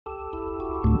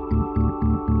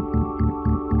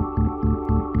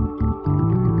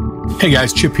Hey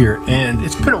guys, Chip here, and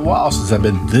it's been a while since I've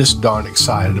been this darn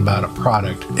excited about a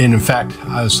product. And in fact,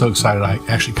 I was so excited I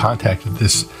actually contacted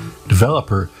this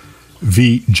developer,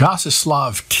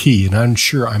 Vyacheslav T, and I'm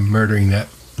sure I'm murdering that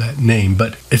name,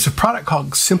 but it's a product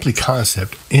called Simply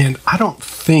Concept, and I don't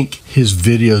think his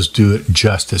videos do it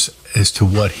justice as to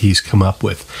what he's come up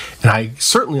with. And I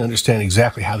certainly understand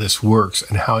exactly how this works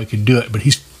and how he could do it, but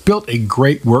he's built a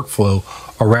great workflow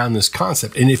around this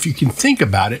concept. And if you can think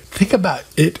about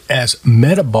it as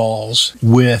metaballs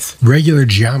with regular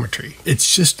geometry.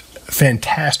 It's just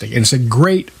fantastic, and it's a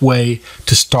great way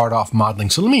to start off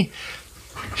modeling. So let me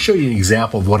show you an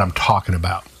example of what I'm talking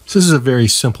about. So this is a very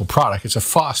simple product. It's a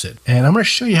faucet, and I'm going to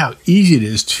show you how easy it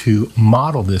is to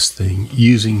model this thing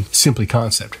using Simply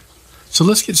Concept. So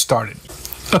let's get started.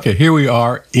 Okay, here we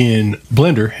are in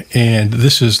Blender, and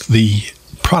this is the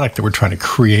product that we're trying to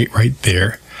create right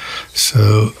there.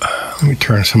 So let me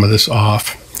turn some of this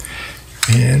off,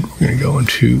 and we're going to go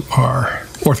into our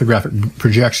orthographic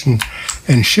projection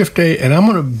and Shift A, and I'm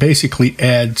going to basically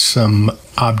add some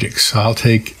objects. So I'll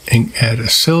take and add a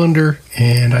cylinder,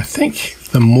 and I think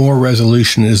the more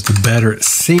resolution is the better. It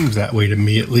seems that way to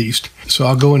me, at least. So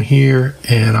I'll go in here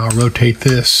and I'll rotate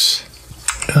this.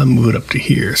 I'll move it up to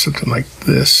here, something like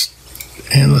this,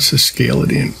 and let's just scale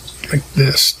it in like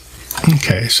this.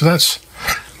 Okay, so that's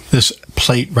this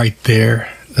plate right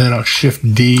there. Then I'll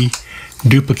Shift D,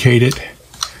 duplicate it,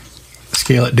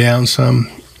 scale it down some,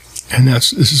 and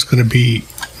this is going to be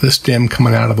the stem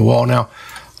coming out of the wall. Now,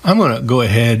 I'm going to go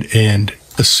ahead and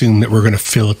assume that we're going to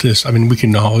fillet this. I mean, we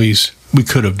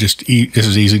could have just this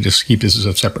is easy, just keep this as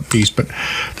a separate piece, but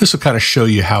this will kind of show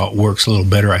you how it works a little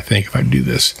better, I think, if I do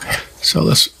this. So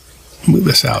let's move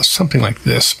this out, something like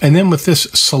this. And then with this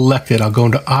selected, I'll go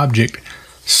into Object,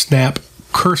 Snap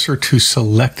Cursor to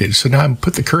Selected. So now I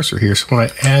put the cursor here. So when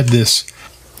I add this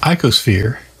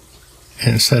icosphere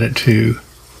and set it to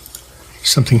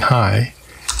something high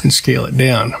and scale it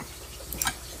down,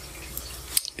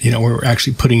 you know, we're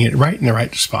actually putting it right in the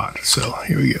right spot. So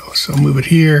here we go. So move it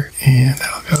here, and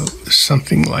I'll go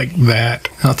something like that.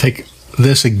 I'll take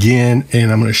this again,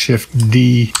 and I'm going to Shift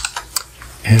D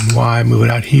and Y, move it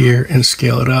out here and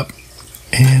scale it up.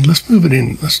 And let's move it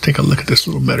in. Let's take a look at this a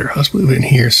little better. Let's move it in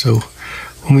here. So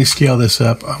when we scale this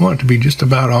up, I want it to be just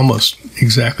about almost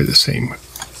exactly the same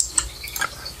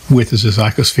width as this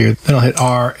icosphere. Then I'll hit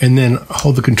R and then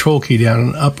hold the Control key down,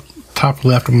 and up top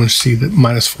left, I'm going to see that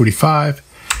 -45.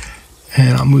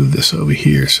 And I'll move this over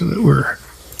here so that we're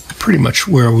pretty much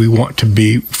where we want to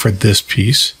be for this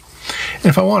piece. And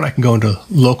if I want, I can go into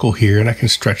local here, and I can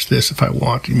stretch this if I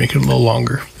want to make it a little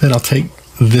longer. Then I'll take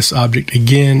this object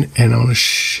again, and I'm going to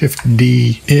Shift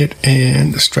D it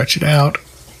and stretch it out.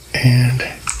 And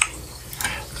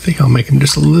I think I'll make them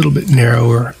just a little bit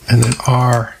narrower. And then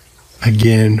R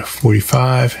again,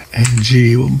 45, and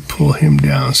G will pull him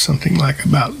down something like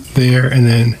about there. And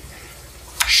then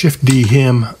Shift D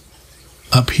him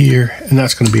up here, and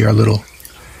that's going to be our little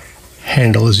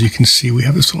handle. As you can see, we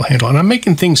have this little handle, and I'm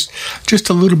making things just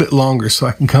a little bit longer so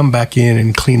I can come back in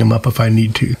and clean them up if I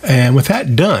need to. And with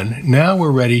that done, now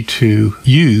we're ready to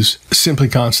use Simply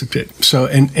Concept it. So,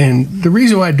 and the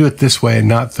reason why I do it this way and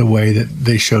not the way that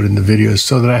they showed in the video is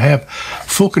so that I have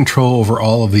full control over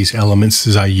all of these elements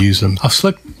as I use them. I'll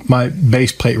select my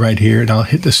base plate right here, and I'll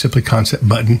hit the Simply Concept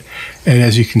button, and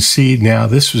as you can see now,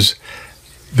 this was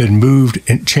been moved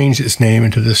and changed its name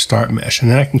into this start mesh.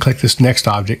 And then I can click this next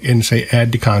object and say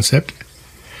add to concept,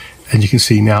 and you can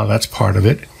see now that's part of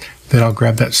it. Then I'll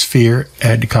grab that sphere,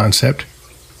 add to concept,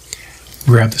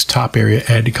 grab this top area,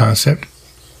 add to concept.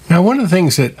 Now, one of the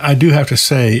things that I do have to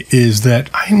say is that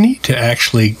I need to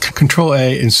actually Control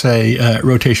A and say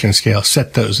rotation and scale,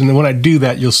 set those. And then when I do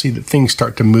that, you'll see that things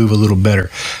start to move a little better.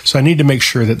 So I need to make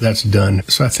sure that that's done.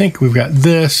 So I think we've got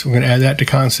this, we're going to add that to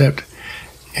concept,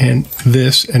 and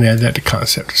this, and add that to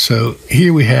concept. So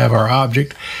here we have our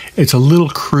object. It's a little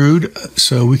crude,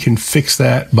 so we can fix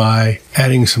that by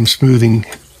adding some smoothing,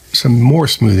 some more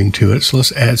smoothing to it. So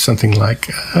let's add something like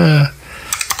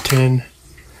 10.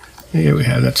 Here we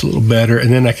have, that's a little better.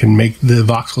 And then I can make the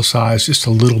voxel size just a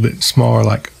little bit smaller,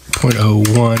 like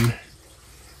 0.01.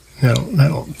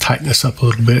 That'll tighten this up a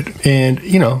little bit. And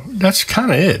you know, that's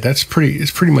kind of it. It's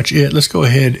pretty much it. Let's go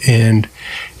ahead and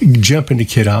jump into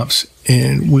KitOps,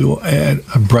 and we will add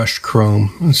a brushed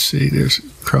chrome. Let's see, there's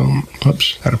chrome.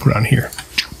 Oops, how to put it on here.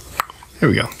 There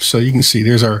we go. So you can see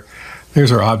there's our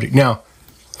object. Now,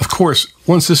 of course,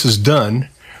 once this is done,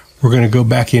 we're going to go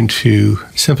back into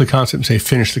Simply Concept and say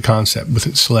finish the concept with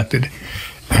it selected.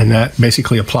 And that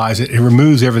basically applies it. It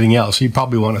removes everything else. You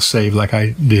probably want to save like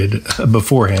I did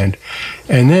beforehand.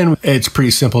 And then it's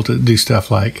pretty simple to do stuff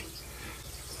like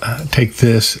take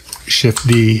this Shift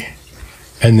D,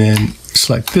 and then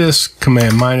select this,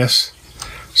 Command minus.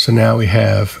 So now we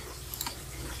have,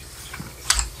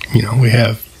 we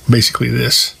have basically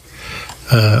this.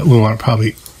 We want to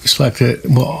probably select it.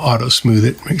 We'll auto smooth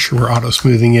it. Make sure we're auto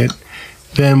smoothing it.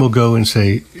 Then we'll go and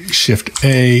say Shift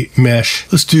A, mesh.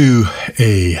 Let's do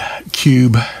a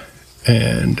cube,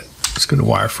 and let's go to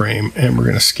wireframe, and we're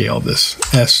going to scale this.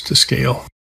 S to scale.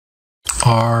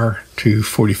 R to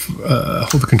 40.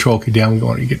 Hold the control key down. We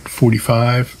want to get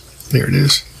 45. There it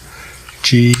is.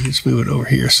 G. Let's move it over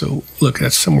here. So look,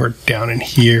 that's somewhere down in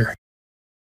here.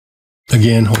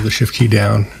 Again, hold the Shift key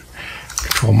down.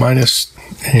 Control minus,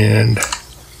 and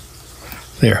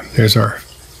there's our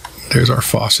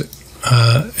faucet.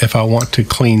 If I want to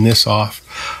clean this off,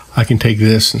 I can take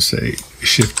this and say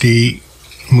Shift D,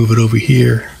 move it over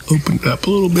here, open it up a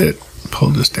little bit, pull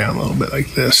this down a little bit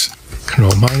like this,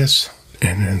 Control minus,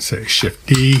 and then say Shift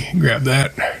D, grab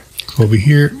that, go over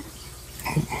here,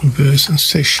 move this and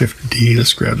say Shift D.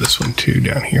 Let's grab this one too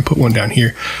down here, put one down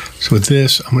here. So with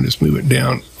this, I'm going to just move it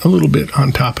down a little bit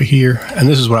on top of here. And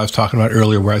this is what I was talking about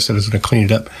earlier where I said I was going to clean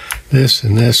it up. This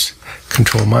and this,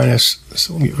 Control minus.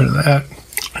 So we'll get rid of that.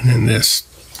 And then this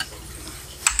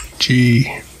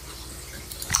G,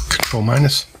 Control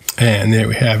minus. And there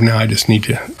we have. Now I just need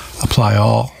to apply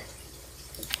all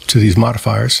to these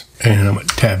modifiers. And I'm going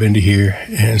to tab into here.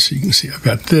 And so you can see I've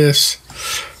got this.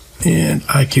 And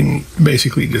I can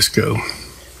basically just go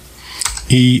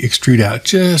E, extrude out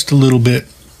just a little bit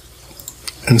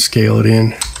and scale it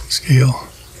in, scale.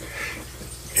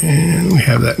 And we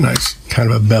have that nice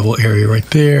kind of a bevel area right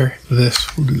there.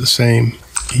 This, we'll do the same,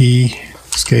 E,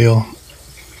 scale.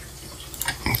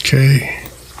 Okay.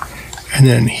 And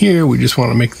then here we just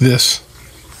want to make this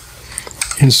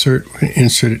insert, we're going to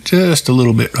insert it just a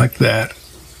little bit like that.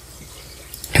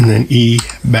 And then E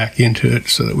back into it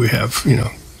so that we have,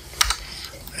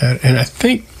 and I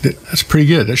think that's pretty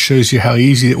good. That shows you how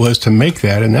easy it was to make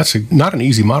that, and that's not an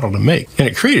easy model to make. And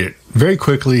it created it very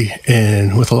quickly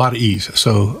and with a lot of ease.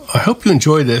 So I hope you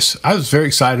enjoy this. I was very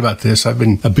excited about this. I've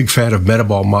been a big fan of metal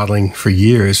ball modeling for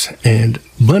years, and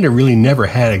Blender really never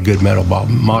had a good metal ball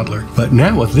modeler. But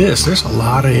now with this, there's a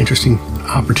lot of interesting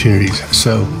opportunities.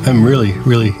 So I'm really,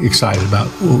 really excited about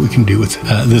what we can do with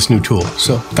this new tool.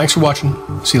 So thanks for watching.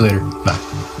 See you later.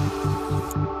 Bye.